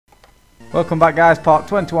Welcome back guys, part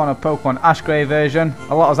 21 of Pokemon Ash Grey version.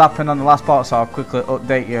 A lot has happened on the last part, so I'll quickly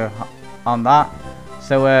update you on that.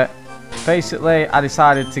 So basically I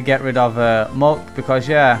decided to get rid of Muck because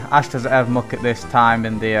yeah, Ash doesn't have Muck at this time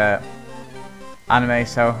in the anime,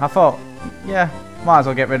 so I thought yeah, might as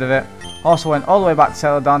well get rid of it. Also went all the way back to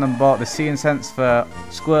Celadon and bought the Sea Incense for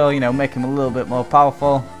Squirrel, you know, make him a little bit more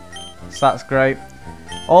powerful, so that's great.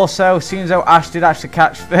 Also, seems though Ash did actually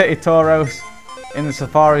catch 30 Tauros in the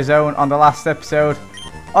Safari Zone on the last episode.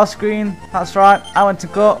 Off screen, that's right, I went to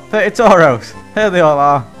court, 30 Tauros. Here they all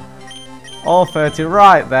are. All 30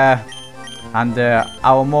 right there. And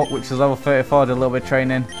our Muck, which is level 34, did a little bit of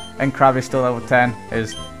training. And Krabby's still level 10,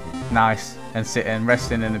 is nice and sitting,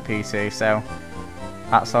 resting in the PC, so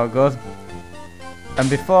that's all good. And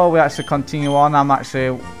before we actually continue on, I'm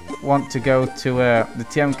actually want to go to the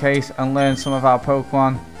TM case and learn some of our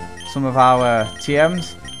Pokemon, some of our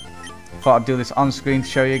TMs. Thought I'd do this on screen to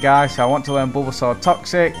show you guys. So I want to learn Bulbasaur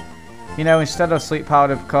Toxic, you know, instead of Sleep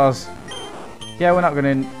Powder, because yeah, we're not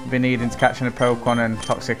going to be needing to catch any Pokemon, and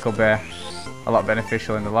Toxic will be a lot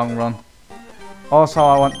beneficial in the long run. Also,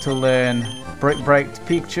 I want to learn Brick Break to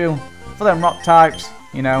Pikachu for them rock types,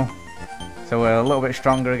 you know, so we're a little bit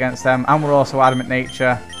stronger against them. And we're also Adamant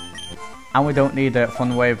Nature, and we don't need a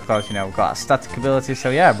Fun Wave because, you know, we've got that static ability.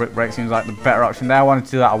 So yeah, Brick Break seems like the better option there. I wanted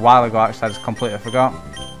to do that a while ago, actually, I just completely forgot.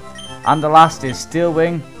 And the last is Steel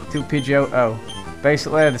Wing to Pidgeotto.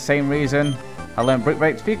 Basically the same reason I learned Brick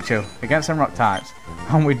Break to Pikachu against some rock types.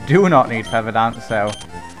 And we do not need Feather Dance, so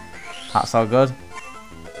that's all good.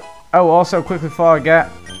 Oh, also quickly before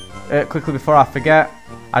I forget,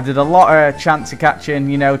 I did a lot of chance of catching,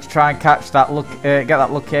 you know, to try and catch that get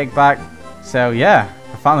that lucky egg back. So yeah,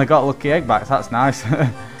 I finally got a lucky egg back, so that's nice.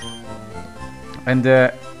 And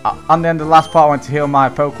on the end of the last part, I went to heal my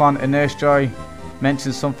Pokemon, and Nurse Joy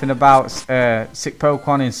mentioned something about sick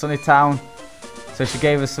Pokemon in Sunnytown. So she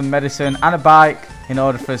gave us some medicine and a bike in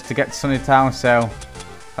order for us to get to Sunnytown. So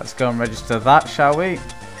let's go and register that, shall we?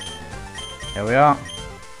 Here we are.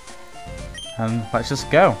 And let's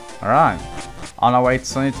just go. Alright. On our way to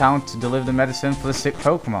Sunnytown to deliver the medicine for the sick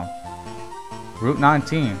Pokemon. Route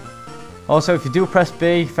 19. Also, if you do press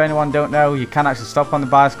B, if anyone don't know, you can actually stop on the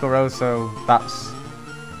bicycle road, so that's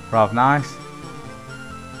rather nice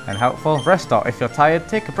and helpful. Rest stop. If you're tired,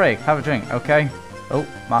 take a break, have a drink, okay? Oh,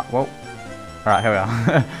 whoa. Alright, here we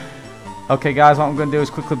are. Okay guys, what I'm going to do is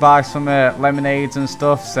quickly buy some lemonades and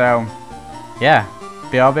stuff, so yeah,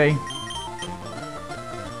 BRB.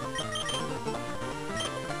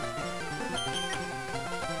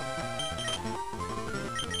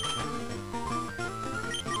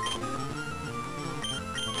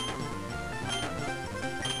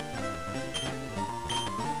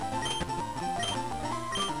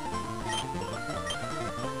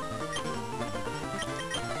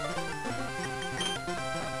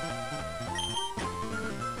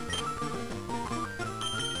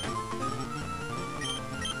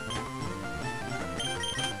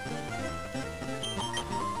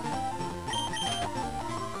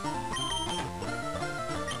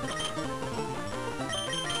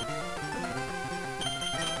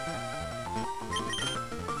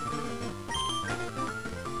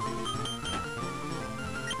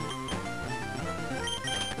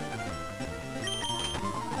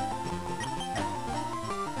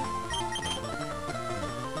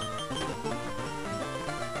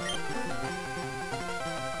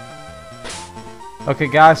 Okay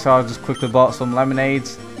guys, so I just quickly bought some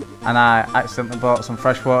lemonades, and I accidentally bought some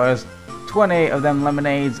fresh waters. 28 of them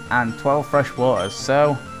lemonades and 12 fresh waters,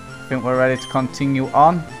 so I think we're ready to continue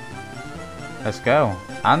on. Let's go.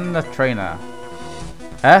 And the trainer.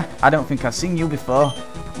 I don't think I've seen you before.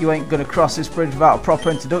 You ain't gonna cross this bridge without a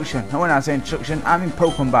proper introduction, and when I say introduction, I mean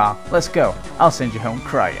Pokemon Bar. Let's go. I'll send you home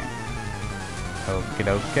crying.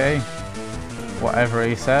 Okay. Whatever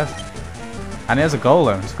he says. And here's a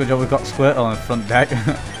Golem. It's a good job we've got Squirtle on the front deck.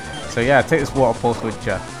 So yeah, take this water pulse with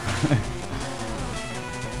you.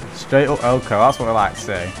 Straight up Oko, that's what I like to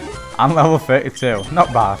say. I'm level 32,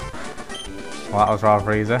 not bad. Well, that was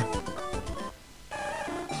rather easy.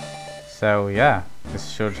 So yeah, this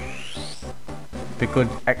should be good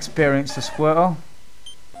experience for Squirtle.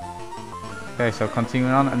 Okay, so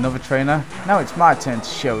continuing on, another trainer. Now it's my turn to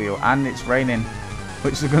show you, and it's raining,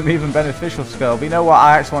 which is going to be even beneficial for Squirtle. But you know what,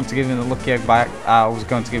 I actually want to give him the lucky egg back. I was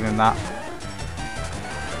going to give him that,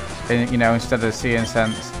 you know, instead of the Sea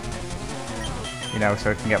Incense, you know,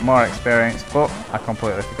 so he can get more experience. But I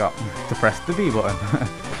completely forgot to press the B button.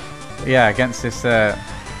 Yeah, against this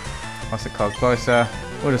what's it called, Cloyster,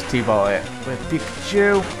 we'll just T-ball it with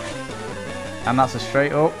Pikachu, and that's a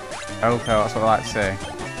straight up. Okay, that's what I like to say.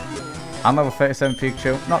 And level 37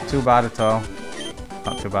 Pikachu. Not too bad at all.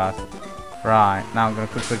 Not too bad. Right, now I'm going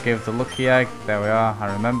to quickly give the lucky egg. There we are,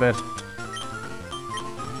 I remembered.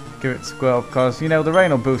 Give it to Squirtle because, you know, the rain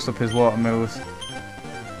will boost up his water moves.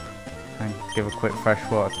 And give a quick fresh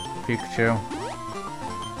water to Pikachu.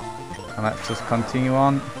 And let's just continue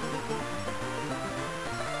on.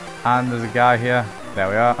 And there's a guy here. There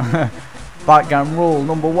we are. Bite gang rule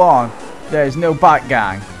number 1. There's no bite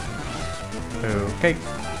gang. Okay.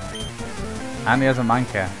 And he has a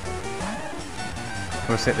Manca.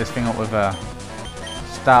 We'll set this thing up with a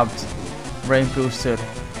stabbed, rain boosted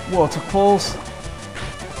water pulse.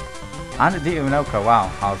 And it didn't even Oko.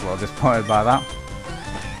 Wow, I was a little disappointed by that.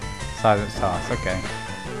 Silent Stars, okay.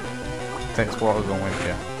 Takes water gun with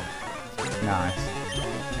you. Nice.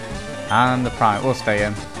 And the Prime will stay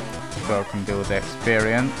in. So I can do the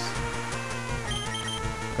experience.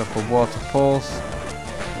 Go for water pulse.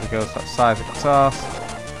 Here goes that Seismic Toss.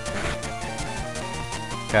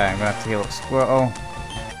 Okay, I'm gonna have to heal up Squirtle.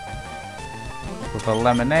 With a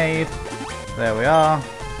lemonade. There we are.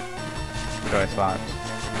 Choice vibes.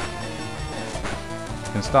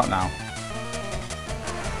 You can stop now.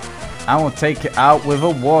 And we'll take it out with a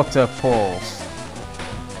water pulse.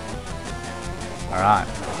 Alright.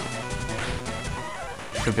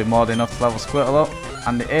 Should be more than enough to level Squirtle up.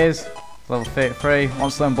 And it is. Level 33.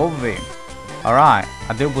 Wants to learn Bubble Beam. Alright.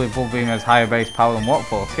 I do believe Bubble Beam has higher base power than Water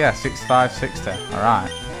Pulse. Yeah, 65, 60.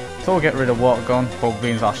 Alright. So we'll get rid of Water Gun. Bubble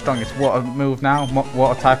Beam's our strongest water move now.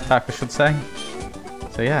 Water type attack, I should say.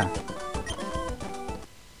 So yeah.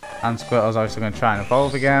 And Squirtle's obviously going to try and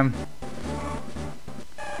evolve again.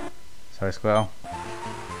 Sorry, Squirtle.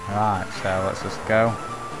 Alright, so let's just go.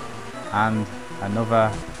 And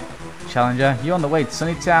another challenger. You on the way to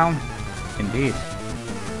Sunnytown? Indeed.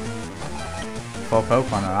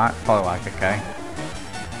 Prof.Oak one, alright. Poliwag, okay.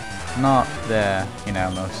 Not the, you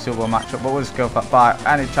know, most suitable matchup, but we'll just go for that bite.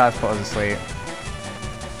 And it tries to put us to sleep.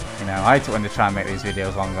 You know, I hate it when they try and make these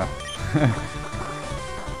videos longer.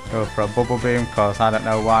 Go for a Bubble Beam, because I don't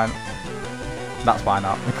know why. That's why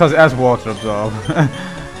not. Because it has water absorb.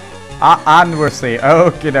 And we're asleep.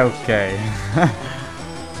 Okay, okay.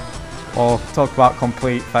 We'll talk about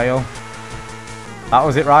complete fail. That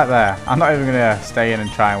was it right there. I'm not even going to stay in and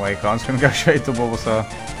try and wake up. I'm just going to go straight to Bulbasaur.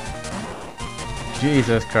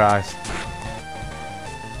 Jesus Christ.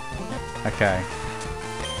 Okay.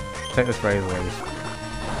 Take this razor leaf.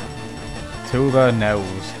 To the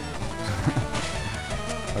nose.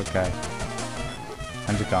 Okay.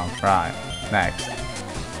 And you're gone. Right. Next.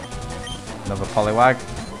 Another Poliwag.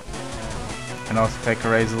 And also take a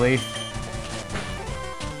razor leaf.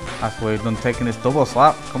 After we've done taking this double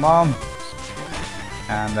slap. Come on.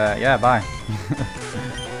 And yeah, bye.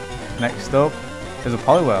 Next up is a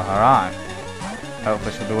Poliwhirl. Alright.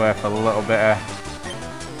 Hopefully she'll be worth a little bit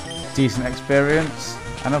of decent experience.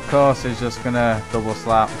 And of course he's just gonna double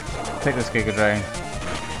slap. Take this Giga Drain.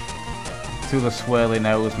 To the swirly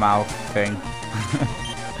nose mouth thing.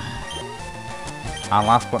 And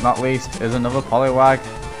last but not least is another Poliwag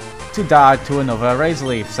to die to another Razor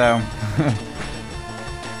Leaf. So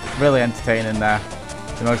really entertaining there.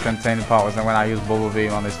 The most entertaining part was when I used Bubble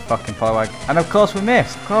Beam on this fucking Poliwag. And of course we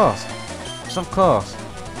missed, of course. Just of course.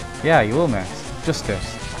 Yeah, you will miss.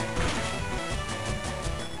 Justice.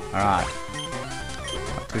 Alright.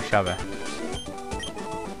 Not too shabby.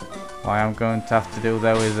 What I'm going to have to do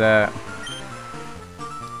though is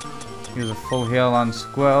use a full heal on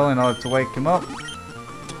Squirtle in order to wake him up.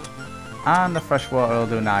 And the fresh water will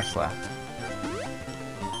do nicely.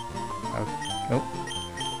 Oh.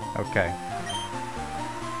 Okay.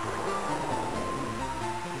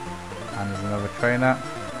 And there's another trainer.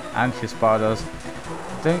 And she spotted us.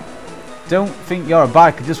 Don't think you're a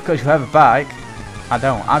biker just because you have a bike. I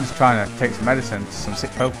don't. I'm just trying to take some medicine to some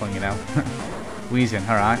sick Pokemon, you know. Wheezing,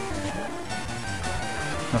 alright.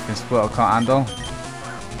 Nothing Squirtle can't handle.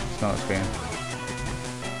 Snow screen.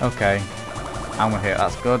 Okay. And we're hit,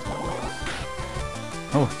 that's good.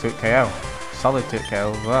 Oh, 2 KO. Solid 2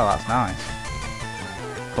 KO as well, that's nice.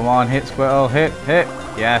 Come on, hit Squirtle, hit.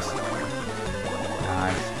 Yes.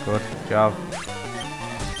 Nice, good job.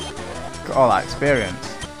 Got all that experience.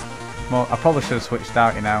 Well, I probably should have switched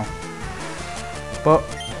out, you know. But,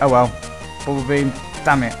 oh well. Bubble Beam,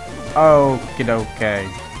 damn it. Okie dokie.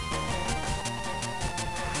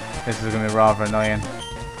 This is going to be rather annoying.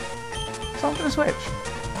 So I'm going to switch.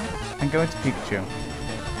 And go into Pikachu.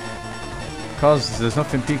 Because there's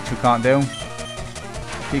nothing Pikachu can't do.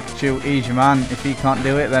 Pikachu is your man. If he can't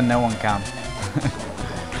do it, then no one can.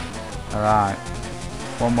 Alright.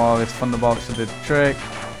 One more of this Thunderbolt should do the trick.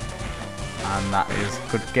 And that is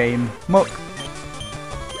good game. Muck.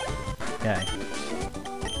 Yay.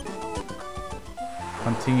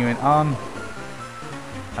 Continuing on.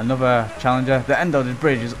 Another challenger. The end of the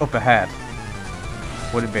bridge is up ahead.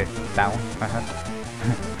 Would it be down ahead?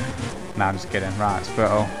 Nah, I'm just kidding. Right,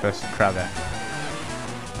 Squirtle versus Krabby.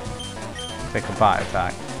 Take a bite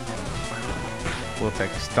attack. We'll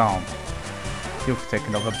take a stomp. You can take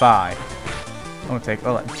another bite. I'm gonna take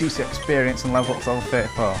all that juicy experience and level up to level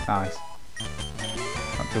 34. Nice.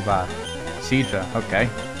 Not too bad. Seadra, okay.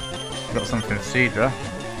 Got something from Seadra.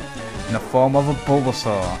 In the form of a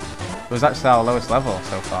Bulbasaur. It was actually our lowest level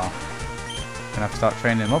so far. Gonna have to start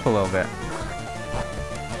training him up a little bit.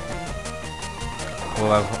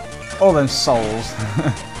 We'll have all them souls.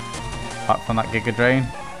 Apart from that Giga Drain.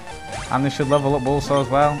 And this should level up Bulbasaur as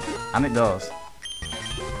well. And it does.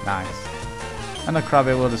 Nice. And the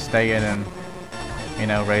Krabby will just stay in and, you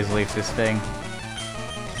know, Razor Leaf this thing.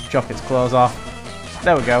 Chop its claws off.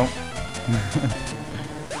 There we go.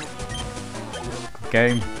 Good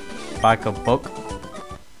game. Prof.Oak.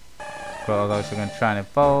 But those are going to try and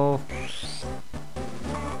evolve.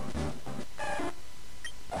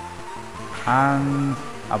 And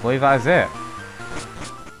I believe that is it.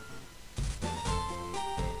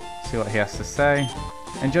 See what he has to say.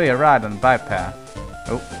 Enjoy your ride on the bike path.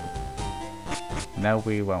 Oh. No,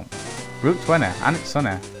 we won't. Route 20, and it's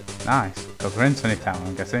sunny. Nice. Because we're in Sunny Town,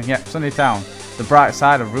 I'm guessing. Yep, Sunny Town. The bright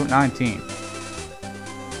side of Route 19.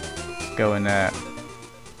 Let's go and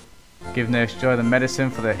give Nurse Joy the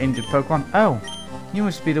medicine for the injured Pokemon. Oh, you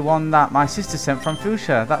must be the one that my sister sent from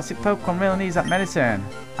Fuchsia. That sick Pokemon really needs that medicine.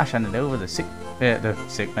 Ash handed over the sick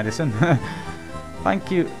medicine.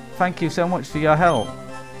 Thank you so much for your help.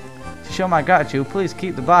 To show my gratitude, please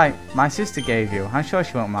keep the bite my sister gave you. I'm sure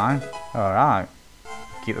she won't mind. Alright.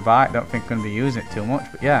 Keep the bite. Don't think I'm going to be using it too much,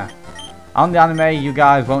 but yeah. On the anime, you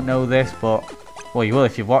guys won't know this, but, well, you will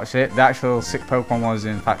if you've watched it. The actual sick Pokemon was,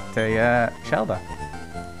 in fact, a Shelder.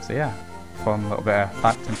 So yeah, fun little bit of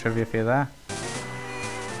fact and trivia for you there.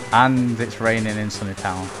 And it's raining in Sunny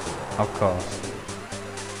Town. Of course.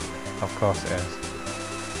 Of course it is.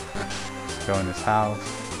 Let's go in this house.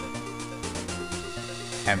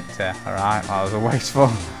 Empty. Alright, that was a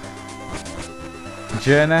wasteful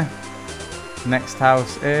journey. Next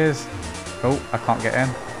house is... Oh, I can't get in.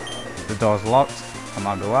 The door's locked. I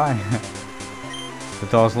might be why. The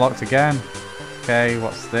door's locked again. Okay,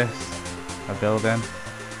 what's this? A building.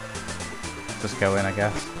 Just go in, I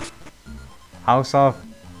guess. House of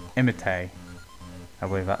Imite. I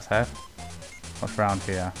believe that's it. What's around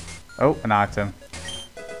here? Oh, an item.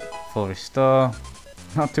 Full restore.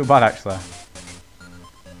 Not too bad, actually.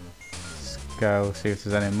 Let's go see if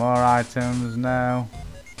there's any more items. No.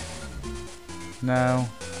 No.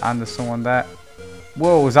 And there's someone there.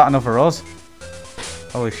 Whoa, is that another us?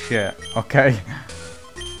 Holy shit. Okay.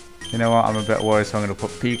 You know what? I'm a bit worried, so I'm going to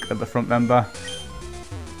put Peak at the front member.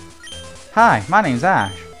 Hi, my name's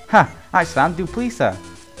Ash. Ha, actually I'm Duplisa.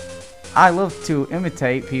 I love to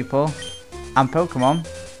imitate people and Pokemon.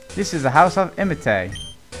 This is the House of Imite.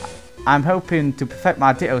 I'm hoping to perfect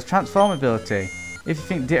my Ditto's transform ability. If you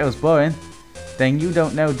think Ditto's boring, then you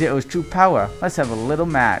don't know Ditto's true power. Let's have a little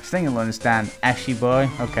match, then you'll understand, Ashy boy.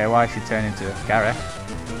 Okay, why should she turn into Gary?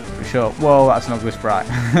 For sure. Whoa, that's an ugly sprite.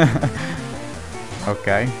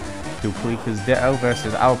 Okay. Duplica's Ditto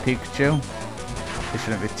versus our Pikachu. This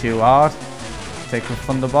shouldn't be too hard. Take a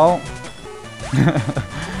Thunderbolt.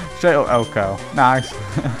 Straight up Oko. Nice.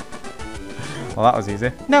 Well, that was easy.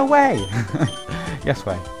 No way! Yes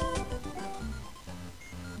way.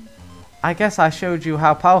 I guess I showed you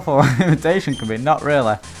how powerful imitation can be. Not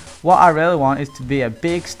really. What I really want is to be a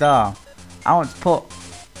big star. I want to put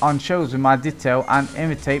on shows with my Ditto and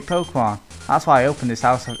imitate Pokemon. That's why I opened this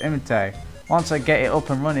House of Imite. Once I get it up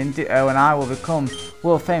and running, Ditto and I will become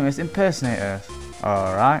world famous impersonators.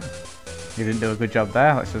 Alright. You didn't do a good job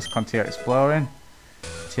there. Let's just continue exploring.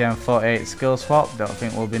 TM48 skill swap. Don't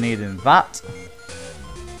think we'll be needing that.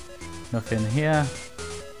 Nothing here.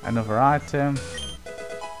 Another item.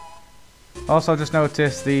 Also, just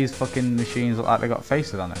noticed these fucking machines look like they got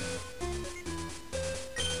faces on it.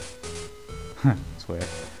 It's weird.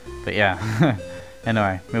 But yeah.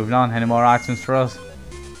 Anyway, moving on. Any more items for us?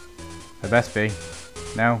 There best be.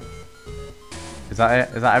 No. Is that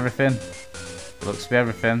it? Is that everything? It looks to be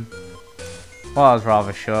everything. Well, that was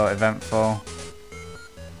rather short, eventful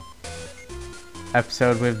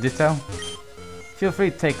episode with Ditto. Feel free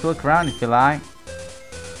to take a look around if you like.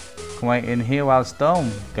 Can wait in here while the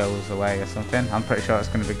storm goes away or something. I'm pretty sure it's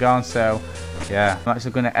going to be gone, so yeah. I'm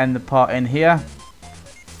actually going to end the part in here.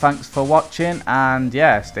 Thanks for watching, and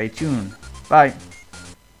yeah, stay tuned. Bye.